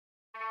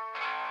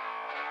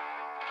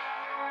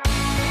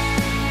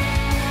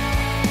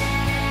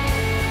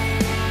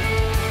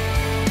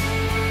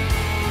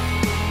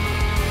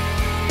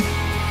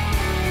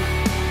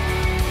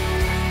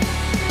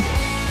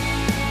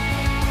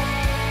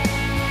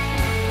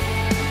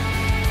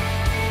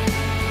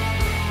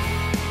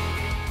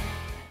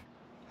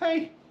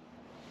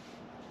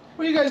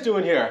guys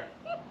doing here?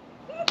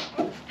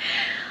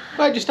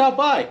 Why'd you stop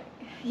by?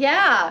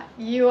 Yeah,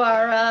 you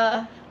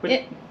are,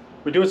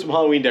 We're doing some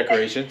Halloween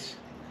decorations.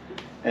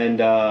 And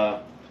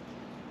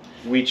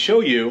we'd show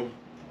you,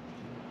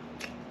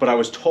 but I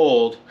was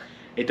told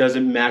it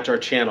doesn't match our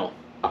channel.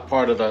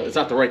 It's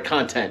not the right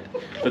content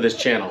for this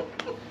channel.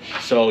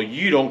 So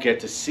you don't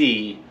get to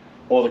see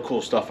all the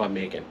cool stuff I'm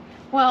making.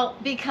 Well,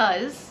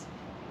 because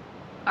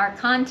our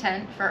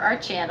content for our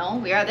channel,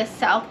 we are the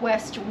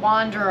Southwest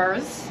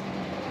Wanderers.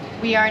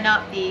 We are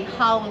not the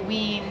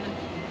Halloween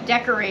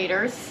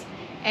decorators.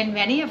 And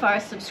many of our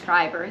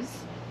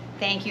subscribers,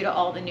 thank you to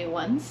all the new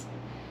ones,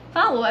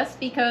 follow us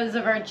because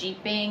of our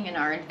jeeping and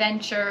our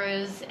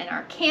adventures and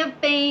our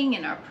camping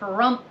and our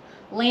Pahrump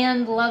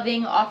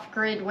land-loving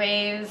off-grid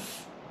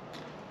ways.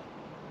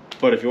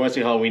 But if you want to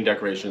see Halloween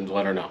decorations,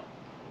 let her know.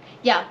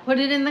 Yeah, put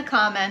it in the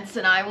comments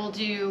and I will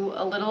do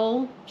a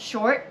little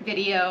short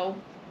video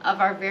of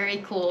our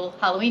very cool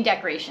Halloween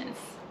decorations.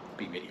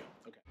 Big video.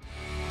 Okay.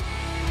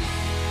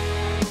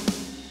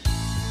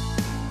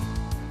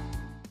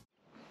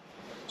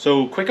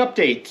 So quick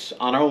update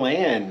on our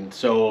land.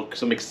 So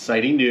some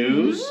exciting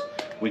news.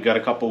 We got a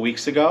couple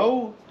weeks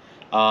ago.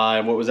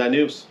 And what was that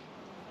news?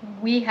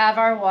 We have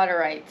our water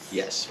rights.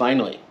 Yes,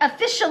 finally.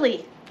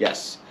 Officially.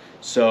 Yes.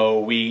 So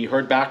we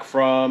heard back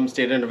from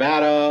state of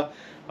Nevada.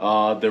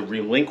 The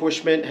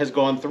relinquishment has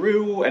gone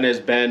through and has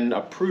been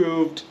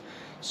approved.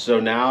 So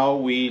now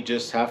we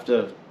just have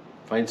to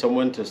find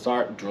someone to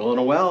start drilling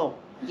a well.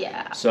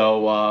 Yeah.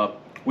 So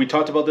we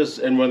talked about this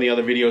in one of the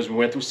other videos. We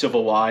went through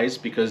Civil Wise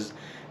because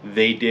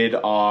they did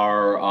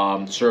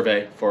our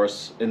survey for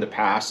us in the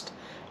past.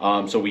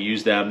 So we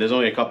used them. There's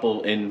only a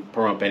couple in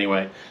Pahrump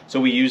anyway. So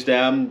we used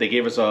them. They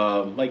gave us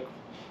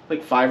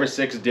like 5 or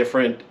 6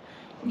 different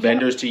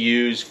vendors to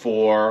use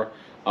for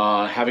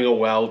having a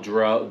well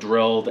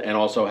drilled and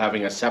also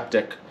having a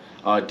septic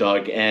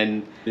dug.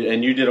 And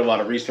you did a lot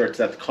of research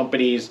that the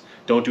companies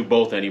don't do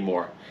both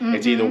anymore.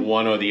 It's either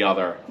one or the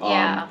other.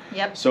 Yeah.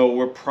 Yep. So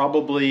we're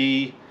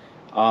probably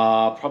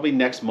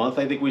next month,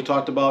 I think we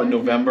talked about, in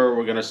November,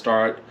 we're going to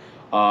start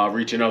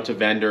reaching out to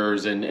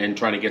vendors and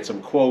trying to get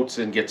some quotes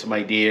and get some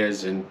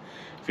ideas and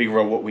figure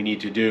out what we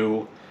need to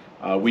do.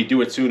 We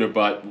do it sooner,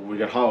 but we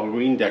got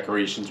Halloween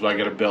decorations I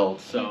got to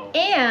build. So.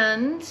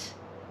 And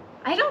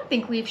I don't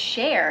think we've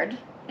shared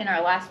in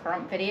our last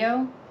Pahrump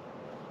video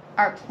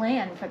our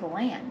plan for the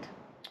land.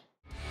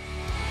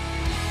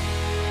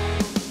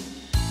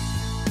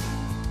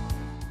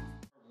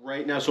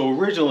 Right now, so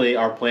originally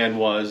our plan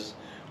was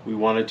we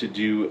wanted to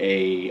do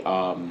a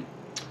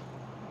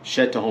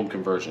shed to home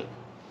conversion.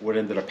 What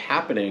ended up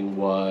happening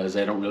was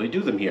I don't really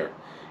do them here.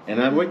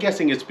 And I'm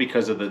guessing it's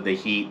because of the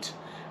heat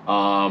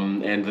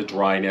and the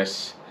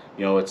dryness.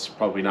 You know, it's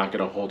probably not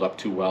going to hold up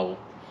too well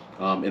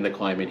in the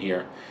climate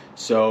here.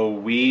 So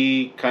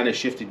we kind of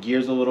shifted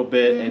gears a little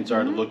bit and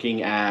started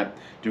looking at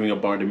doing a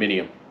barn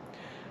dominium.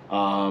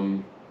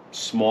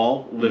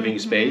 Small living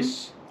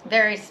space.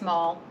 Very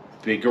small.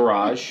 Big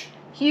garage.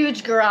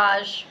 Huge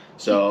garage.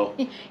 So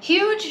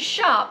huge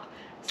shop.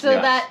 So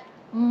that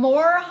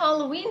more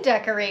Halloween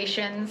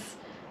decorations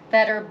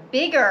that are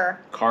bigger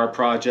car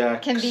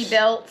projects can be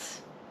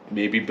built.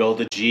 Maybe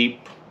build a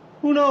Jeep.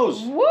 Who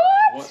knows?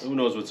 What? Who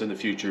knows what's in the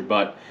future?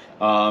 But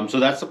so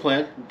that's the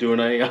plan. Doing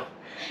a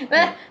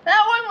that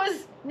one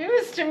was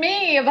news to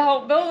me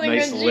about building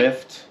nice a Jeep.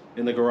 lift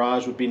in the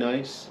garage would be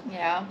nice.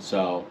 Yeah.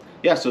 So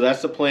yeah, so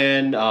that's the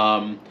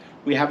plan.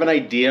 We have an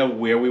idea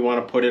where we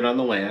want to put it on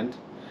the land.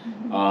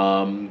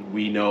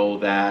 We know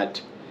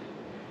that,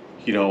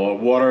 you know,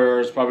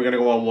 water is probably going to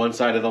go on one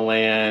side of the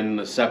land.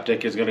 The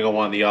septic is going to go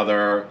on the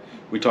other.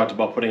 We talked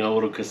about putting a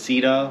little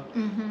casita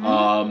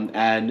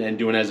and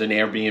doing it as an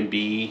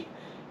Airbnb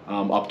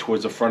up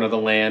towards the front of the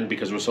land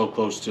because we're so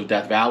close to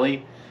Death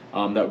Valley.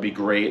 That would be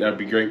great. That would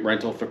be great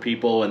rental for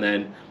people. And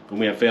then when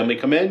we have family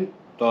come in,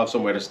 they'll have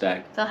somewhere to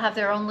stay. They'll have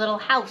their own little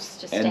house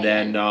to stay in. And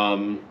then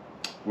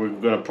we're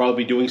going to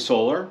probably be doing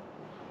solar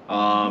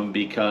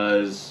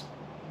because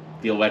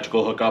the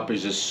electrical hookup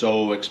is just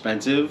so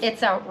expensive.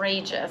 It's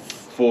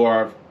outrageous.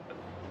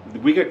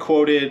 We got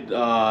quoted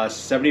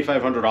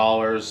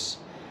 $7,500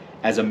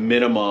 as a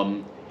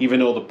minimum, even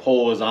though the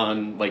pole is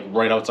on like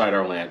right outside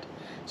our land.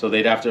 So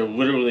they'd have to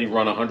literally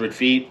run 100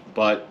 feet,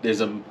 but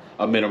there's a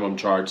minimum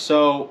charge.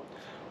 So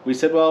we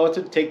said, well, let's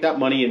take that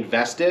money,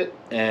 invest it,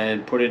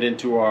 and put it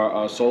into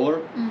our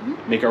solar,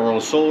 make our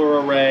own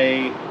solar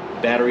array,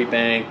 battery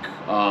bank,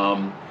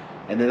 and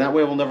then that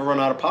way we'll never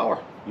run out of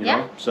power. You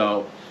know?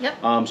 So,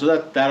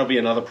 so that'll be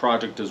another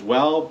project as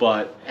well,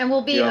 but and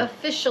we'll be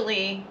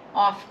officially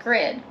off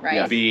grid, right?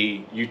 Yeah,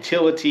 be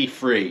utility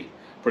free,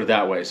 put it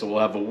that way. So we'll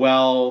have a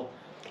well,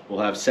 we'll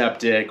have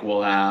septic,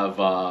 we'll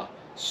have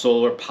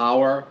solar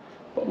power,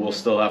 but we'll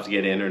still have to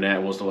get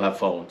internet. We'll still have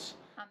phones.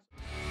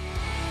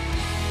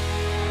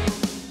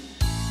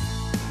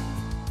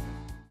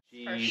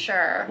 For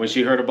sure. When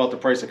she heard about the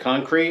price of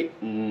concrete,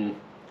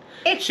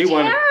 it's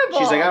terrible.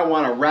 She's like, I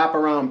want a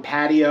wraparound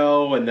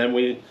patio, and then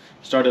we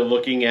started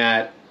looking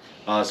at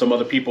some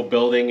other people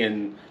building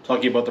and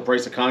talking about the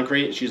price of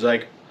concrete. She's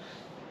like,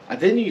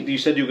 Then you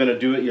said you were gonna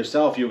do it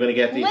yourself. You were gonna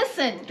get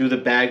the do the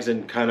bags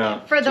and kind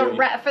of for the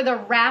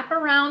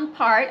wraparound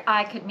part.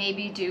 I could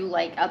maybe do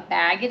like a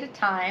bag at a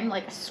time,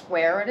 like a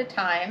square at a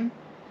time,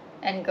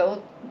 and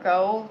go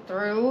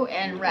through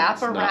and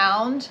wrap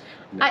around.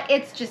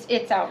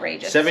 It's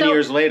outrageous. 7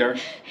 years later,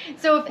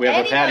 so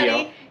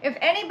if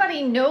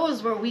anybody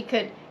knows where we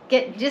could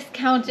get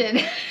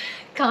discounted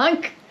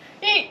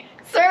concrete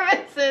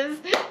services,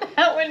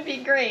 that would be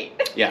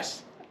great.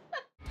 Yes.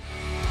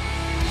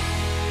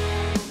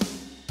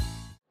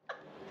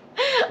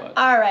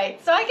 All right,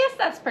 so I guess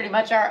that's pretty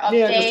much our update.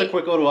 Yeah, just a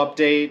quick little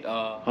update.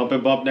 Hump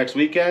and Bump next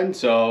weekend,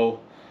 so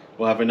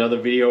we'll have another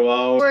video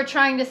out. We're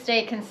trying to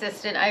stay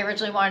consistent. I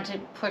originally wanted to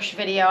push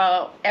video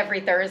out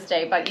every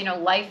Thursday, but you know,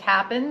 life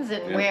happens,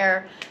 and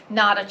we're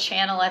not a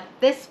channel at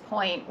this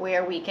point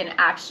where we can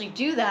actually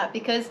do that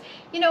because,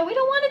 you know, we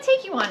don't want to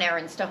take you on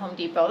errands to Home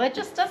Depot. That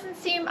just doesn't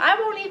seem, I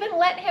won't even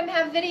let him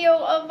have video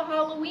of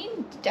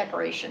Halloween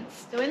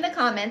decorations. So in the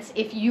comments,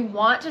 if you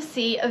want to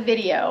see a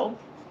video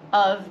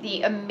of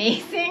the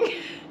amazing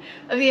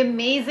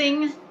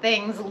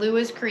things Lou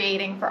is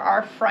creating for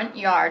our front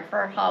yard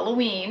for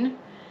Halloween.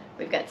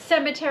 We've got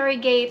cemetery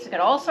gates, we've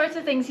got all sorts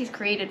of things he's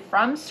created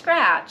from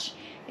scratch.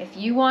 If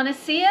you want to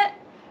see it,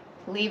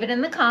 leave it in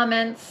the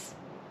comments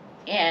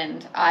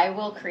and I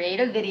will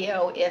create a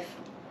video if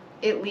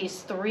at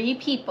least 3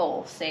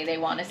 people say they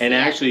want to see it. And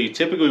actually,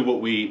 typically what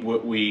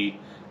we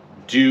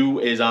do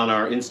is on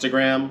our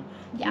Instagram,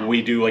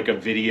 we do like a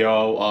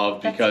video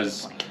of,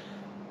 because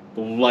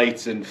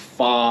lights and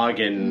fog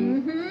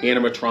and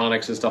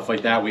animatronics and stuff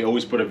like that, we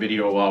always put a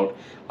video out,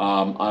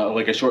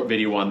 like a short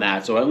video on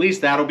that. So at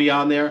least that'll be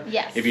on there.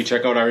 Yes. If you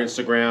check out our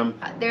Instagram.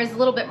 There's a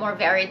little bit more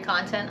varied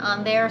content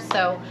on there,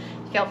 so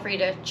feel free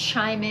to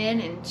chime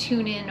in and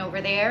tune in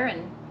over there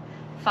and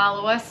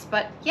follow us.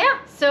 But yeah,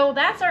 so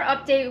that's our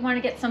update. We want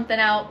to get something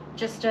out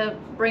just to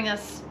bring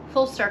us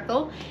full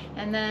circle,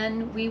 and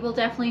then we will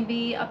definitely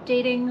be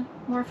updating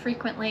more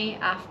frequently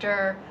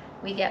after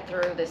we get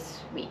through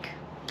this week.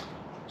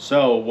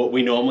 So what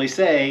we normally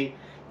say,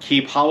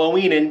 keep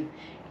Halloweening.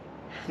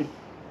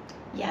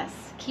 Yes,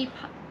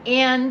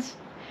 and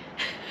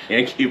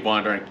keep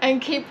wandering.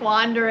 And keep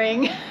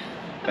wandering.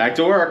 Back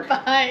to work.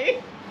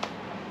 Bye.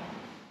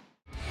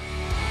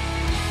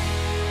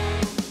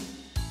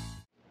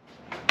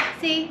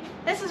 See,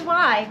 this is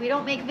why we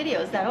don't make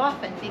videos that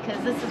often, because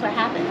this is what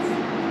happens.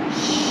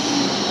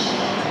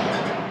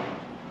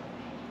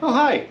 Oh,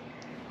 hi.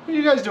 What are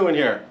you guys doing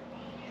here?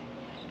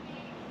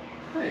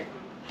 Hi.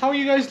 How are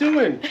you guys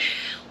doing?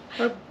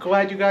 I'm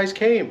glad you guys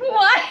came.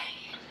 What?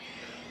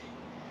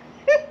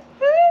 You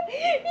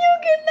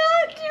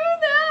cannot do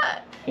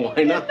that.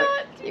 Why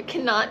not? You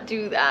cannot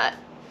do that.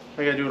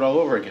 I gotta do it all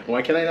over again.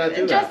 Why can I not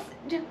do that?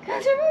 Just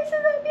because your voice is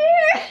up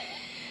here.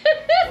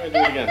 I'm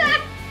gonna do it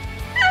again.